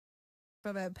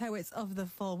from Poets of the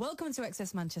Fall. Welcome to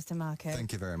Access Manchester, Marko.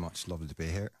 Thank you very much. Lovely to be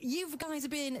here. You guys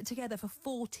have been together for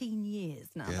 14 years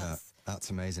now. Yeah, that's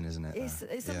amazing, isn't it?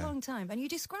 It's a long time. And you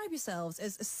describe yourselves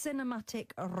as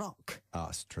cinematic rock.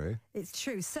 That's true. It's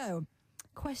true. So,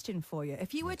 question for you.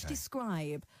 If you were to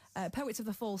describe Poets of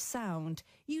the Fall sound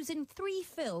using 3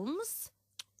 films...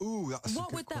 Ooh, that's what a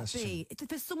good would that question. be?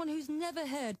 For someone who's never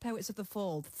heard Poets of the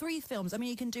Fall, 3 films. I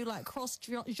mean, you can do like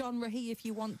cross-genre here if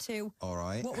you want to. All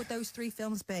right. What would those 3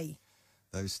 films be?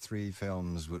 Those 3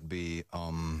 films would be,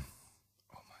 oh my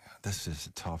God, this is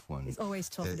a tough one. It's always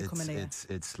tough when you come in here.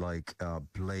 It's like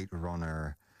Blade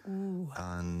Runner. Ooh.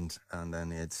 And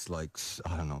then it's like,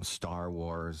 I don't know, Star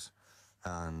Wars.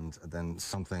 And then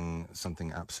something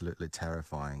absolutely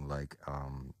terrifying like,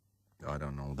 I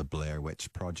don't know, the Blair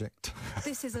Witch Project.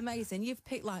 This is amazing. You've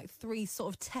picked like 3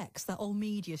 sort of texts that all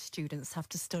media students have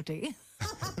to study.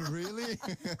 Really?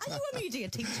 Are you a media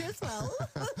teacher as well?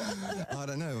 I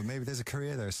don't know. Maybe there's a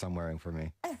career there somewhere for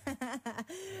me.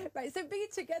 Right, so being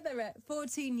together at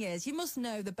 14 years, you must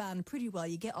know the band pretty well.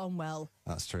 You get on well.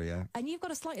 That's true, yeah. And you've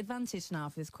got a slight advantage now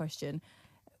for this question.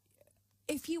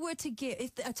 If you were to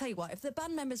give, I tell you what, if the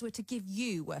band members were to give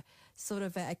you sort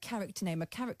of a character name, a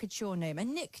caricature name, a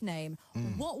nickname,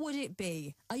 what would it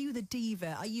be? Are you the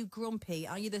diva? Are you grumpy?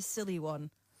 Are you the silly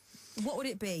one? What would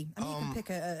it be? I mean, you can pick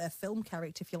a film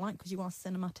character if you like, because you are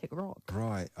cinematic rock.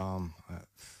 Right. Oh,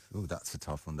 that's a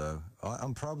tough one though.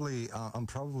 I'm probably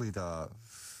the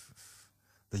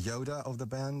Yoda of the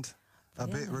band. A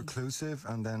bit reclusive,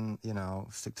 and then, you know,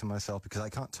 stick to myself because I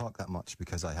can't talk that much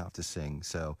because I have to sing.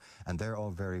 So, and they're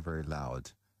all very, very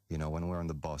loud. You know, when we're on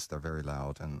the bus, they're very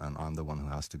loud, and I'm the one who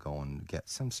has to go and get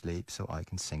some sleep so I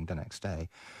can sing the next day.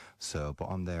 So, but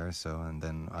I'm there, so, and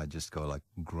then I just go like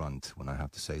grunt when I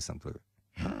have to say something.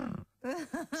 Are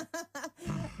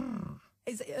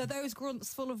those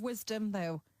grunts full of wisdom,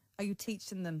 though? Are you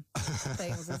teaching them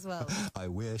things as well? I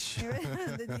wish.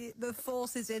 The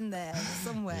force is in there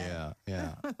somewhere.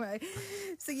 Yeah. Right.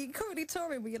 So you're currently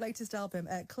touring with your latest album,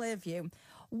 Clearview.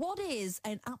 What is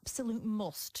an absolute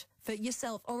must for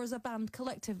yourself or as a band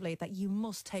collectively that you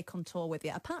must take on tour with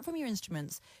you? Apart from your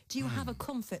instruments, do you have a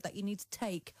comfort that you need to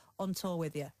take on tour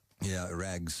with you? Yeah,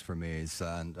 rags for me is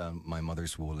my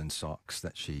mother's woolen socks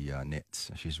that she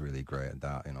knits. She's really great at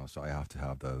that, you know, so I have to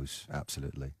have those,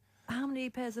 absolutely. How many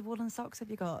pairs of woolen socks have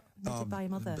you got knitted by your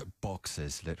mother?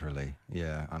 Boxes, literally.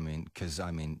 Yeah, I mean, because,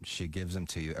 she gives them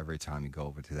to you every time you go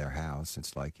over to their house.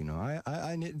 It's like, you know,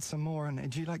 I knitted some more,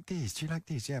 and do you like these? Do you like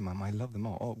these? Yeah, Mum, I love them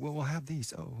all. Oh, well, we'll have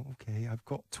these. Oh, okay, I've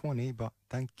got 20, but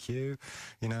thank you.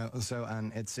 You know, so,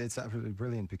 and it's absolutely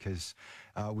brilliant because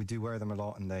we do wear them a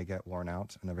lot and they get worn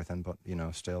out and everything, but, you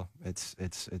know, still, it's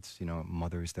you know,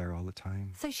 Mother's there all the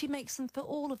time. So she makes them for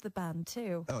all of the band,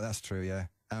 too? Oh, that's true, yeah.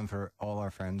 And for all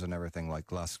our friends and everything, like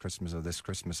last Christmas or this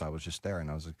Christmas, I was just there and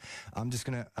I was like, I'm just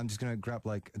gonna grab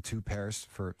like 2 pairs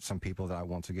for some people that I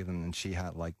want to give them. And she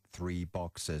had like 3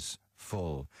 boxes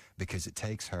full because it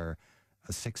takes her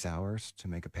 6 hours to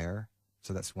make a pair.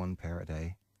 So that's 1 pair a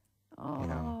day. Oh. You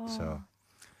know, so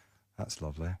that's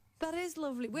lovely. That is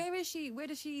lovely. Where is she? Where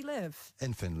does she live?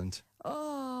 In Finland.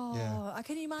 Oh, yeah. I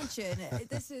can imagine.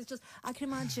 I can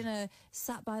imagine her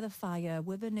sat by the fire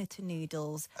with her knitting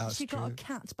needles. That's she true. got a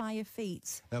cat by her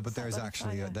feet. No, but there's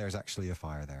actually a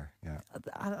fire there. Yeah.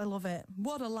 I love it.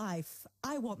 What a life.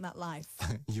 I want that life.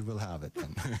 You will have it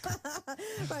then.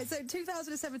 Right, so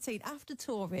 2017, after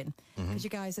touring, because you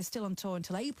guys are still on tour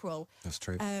until April. That's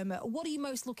true. What are you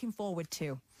most looking forward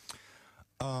to?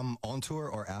 On tour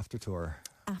or after tour?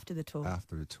 After the tour.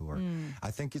 After the tour.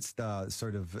 I think it's the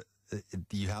sort of,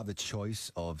 you have the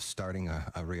choice of starting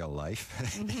a real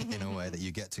life in a way that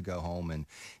you get to go home and,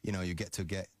 you know, you get to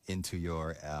get into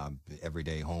your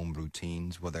everyday home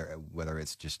routines, whether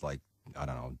it's just like, I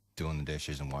don't know, doing the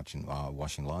dishes and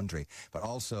washing laundry, but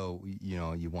also, you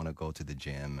know, you want to go to the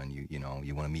gym and you know,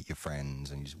 you want to meet your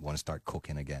friends and you just want to start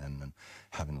cooking again and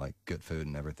having like good food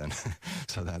and everything.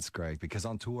 So that's great because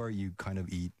on tour you kind of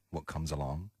eat what comes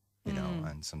along. You know,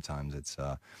 and sometimes it's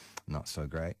not so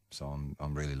great. So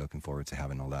I'm really looking forward to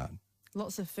having all that.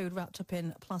 Lots of food wrapped up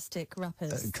in plastic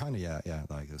wrappers. Kind of, yeah,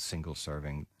 like a single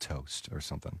serving toast or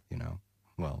something, you know.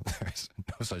 Well, there's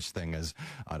no such thing as,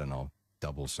 I don't know,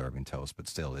 double serving toast, but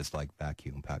still it's like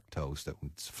vacuum packed toast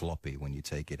that's floppy when you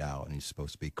take it out and it's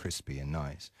supposed to be crispy and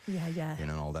nice. Yeah. You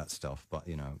know, and all that stuff, but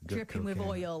you know, dripping with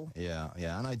oil. Yeah,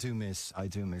 and I do miss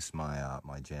my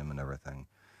my gym and everything,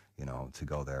 you know, to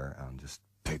go there and just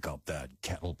pick up that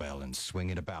kettlebell and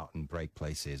swing it about and break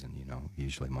places and, you know,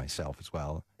 usually myself as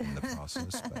well in the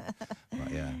process.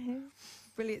 but yeah.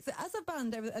 Brilliant. So as a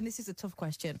band, and this is a tough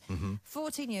question,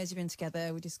 14 years you've been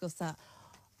together, we discussed that.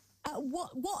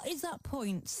 What is that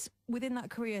point within that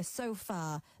career so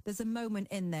far? There's a moment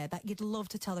in there that you'd love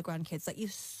to tell the grandkids that you're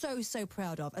so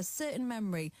proud of, a certain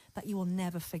memory that you will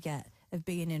never forget of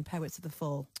being in Poets of the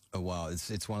Fall. Oh wow,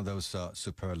 it's one of those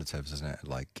superlatives, isn't it?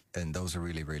 Like, and those are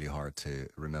really hard to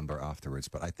remember afterwards.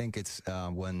 But I think it's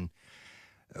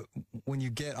when you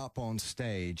get up on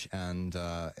stage and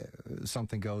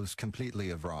something goes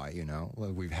completely awry, you know.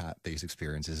 Well, we've had these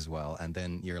experiences as well, and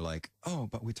then you're like, oh,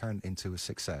 but we turned it into a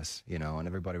success, you know, and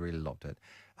everybody really loved it.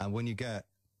 And when you get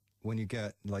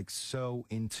like so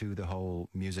into the whole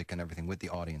music and everything with the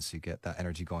audience, you get that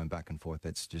energy going back and forth.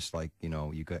 It's just like, you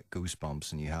know, you get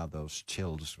goosebumps and you have those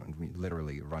chills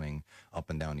literally running up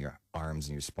and down your arms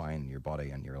and your spine and your body,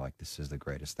 and you're like, this is the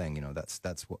greatest thing, you know. That's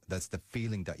the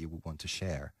feeling that you would want to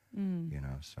share, you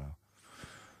know. So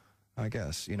I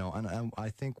guess, you know, and I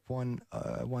think one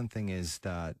thing is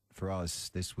that for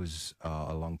us, this was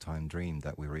a long time dream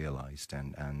that we realized,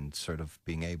 and sort of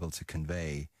being able to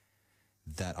convey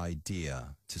that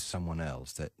idea to someone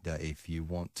else, that if you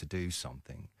want to do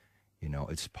something, you know,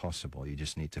 it's possible. You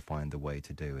just need to find the way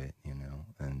to do it, you know,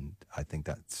 and I think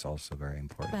that's also very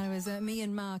important. That was me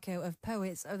and Marko of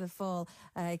Poets of the Fall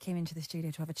came into the studio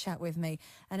to have a chat with me,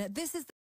 and this is